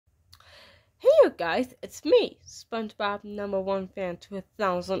guys, it's me, SpongeBob #1 fan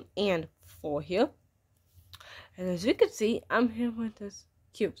 2004 here. And as you can see, I'm here with this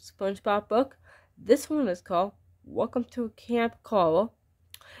cute SpongeBob book. This one is called Welcome to Camp Coral.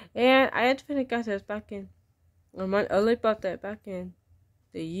 And I actually got this back in my early birthday, back in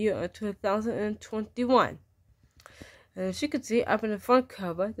the year of 2021. And as you can see, up in the front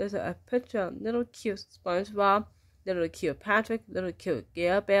cover, there's a picture of little cute SpongeBob, little cute Patrick, little cute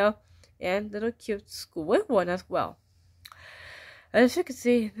Gabriel, and little cute Squidward as well. As you can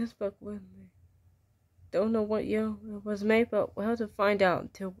see, this book was made. Don't know what year it was made, but we'll have to find out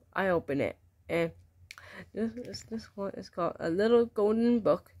until I open it. And this one is called A Little Golden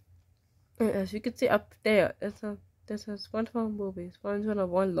Book. And as you can see up there, there's a SpongeBob movie, SpongeBob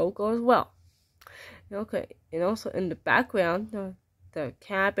 #1 logo as well. Okay, and also in the background, the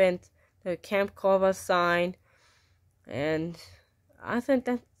cabin, the Camp Coral sign, and I think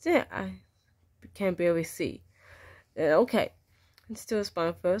that's it. I can't barely see. And okay, let's do the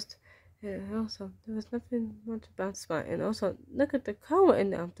spine first. And also, there was nothing much about spine. And also, look at the color in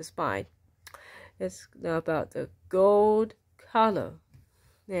the spine. It's about the gold color.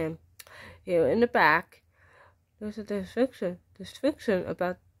 And here in the back, there's a description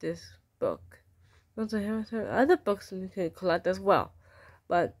about this book. Also, here's other books you can collect as well.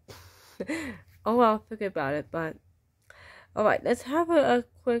 But, oh well, forget about it. But, alright, let's have a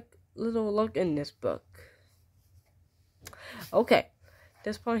quick little look in this book. Okay,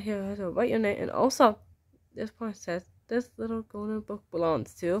 this part here has to write your name, and also, this part says, this little golden book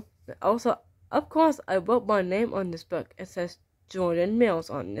belongs to. And also, of course, I wrote my name on this book. It says Jordan Mills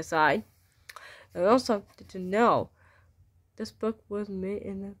on the side. And also, did you know, this book was made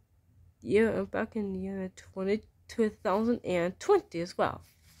in the year, back in the year 2020 as well.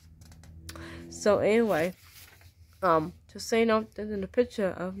 So anyway, just saying out in the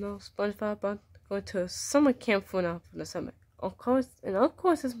picture of no SpongeBob going to a summer camp for the summer. Of course,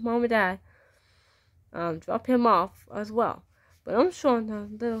 his mom and dad drop him off as well. But I'm sure the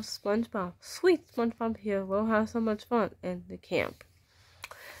little SpongeBob, sweet SpongeBob here, will have so much fun in the camp.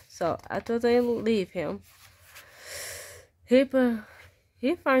 So after they leave him, he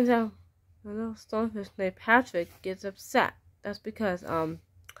finds out a little starfish named Patrick gets upset. That's because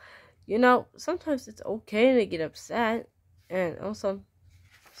you know, sometimes it's okay to get upset. And also,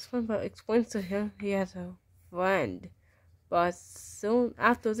 SpongeBob explains to him he has a friend. But soon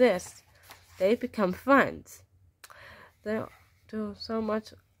after this, they become friends. They do so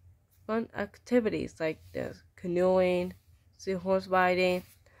much fun activities like there's canoeing, seahorse riding,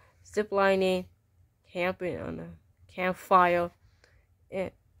 zip lining, camping on a campfire,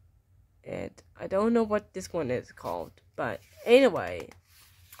 and I don't know what this one is called. But anyway,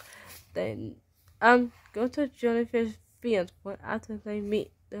 then go to Jellyfish Field after they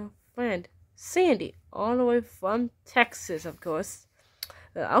meet their friend Sandy, all the way from Texas, of course.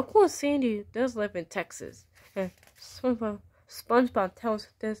 Of course, Sandy does live in Texas, and SpongeBob tells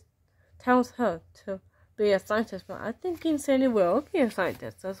her to be a scientist, but I think Sandy will be a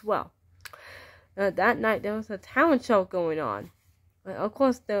scientist as well. That night, there was a talent show going on. And of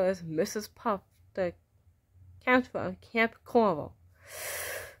course, there is Mrs. Puff, the counselor of Camp Coral.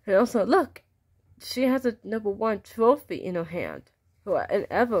 And also, look, she has a #1 trophy in her hand.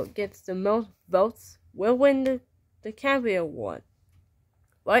 Whoever gets the most votes will win the Caviar Award.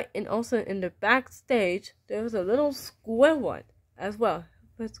 Right, and also in the backstage, there was a little Squidward as well,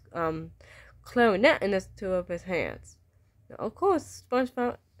 with clarinet in two of his hands. Now, of course,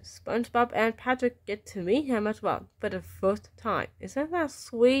 SpongeBob and Patrick get to meet him as well for the first time. Isn't that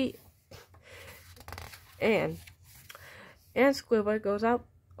sweet? And Squidward goes out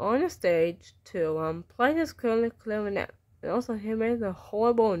on the stage to play his clarinet. And also he made the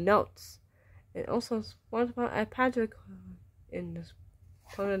horrible notes. And also SpongeBob and Patrick in this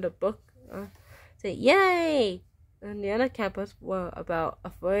part of the book say yay! And the other campers were about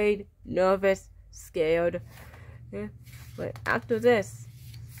afraid, nervous, scared. Yeah. But after this,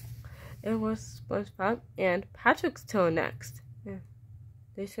 it was SpongeBob and Patrick's turn next. Yeah.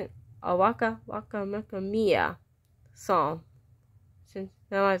 They sing a Waka Waka Maka Mia song. Since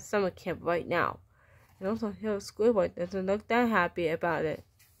they're at summer camp right now. And also here Squidward doesn't look that happy about it.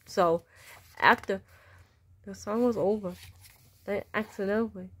 So after the song was over, they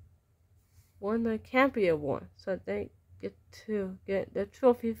accidentally won the Campy Award. So they get to get the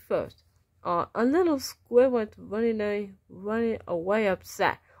trophy first. A little Squidward running away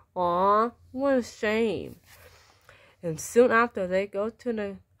upset. Aw, what a shame. And soon after they go to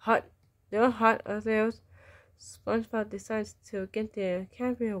their hut of theirs, SpongeBob decides to get the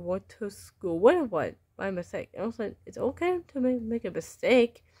Campy Award to Squidward by mistake. Also, it's okay to make a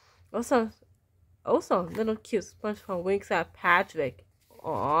mistake. Also, also little cute SpongeBob winks at Patrick.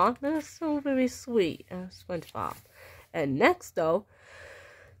 Aw, that's so very sweet, SpongeBob. And next, though,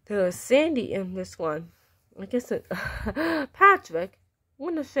 there was Sandy in this one. I guess Patrick,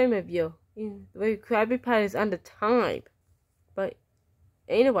 what a shame of you. The way Krabby Patty is under time. But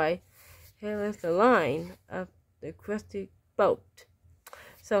anyway, here is the line of the Krusty boat.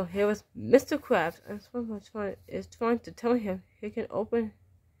 So here was Mr. Krabs, and SpongeBob is trying to tell him he can open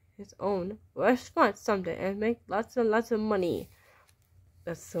his own restaurant someday and make lots and lots of money.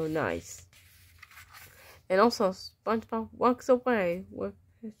 That's so nice. And also, SpongeBob walks away with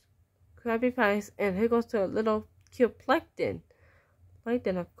his Krabby Patties, and he goes to a little cute Plankton.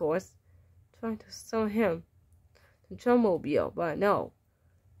 Plankton, of course, trying to sell him the Drumobile, but no.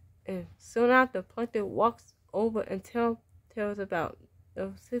 And soon after, Plankton walks over and tells about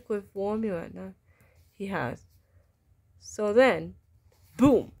the secret formula that he has. So then,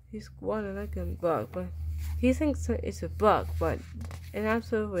 boom, he's squatting like a bug, but he thinks it's a bug, but it's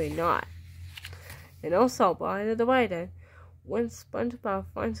absolutely not. And also, by the way, then, when SpongeBob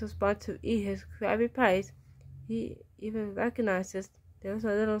finds a spot to eat his Krabby Patties, he even recognizes there's a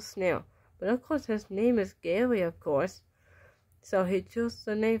little snail. But of course, his name is Gary, of course. So he chose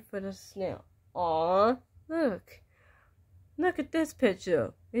the name for the snail. Aww, look. Look at this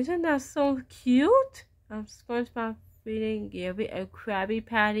picture. Isn't that so cute? SpongeBob feeding Gary a Krabby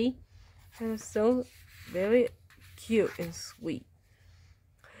Patty. That is so very cute and sweet.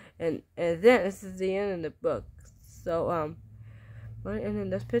 And then this is the end of the book. So right in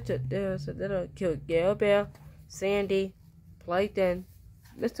this picture there's a little cute Gary Bear, Sandy, Plankton,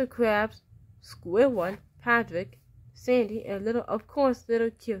 Mr. Krabs, Squidward, Patrick, Sandy, and of course little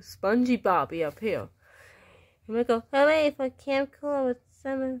cute SpongeBob up here. And we go, hooray for Camp Cool with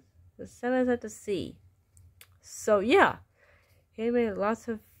the Summers at the Sea. So yeah, he made lots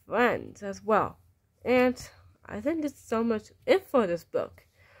of friends as well. And I think that's so much it for this book.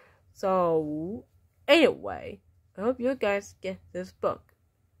 So anyway, I hope you guys get this book.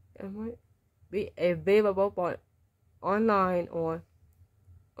 It might be available online or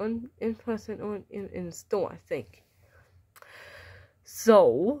in person or in the store, I think.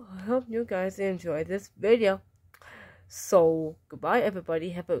 So I hope you guys enjoyed this video. So goodbye everybody,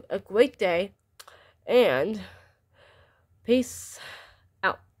 have a great day, and peace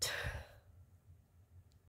out.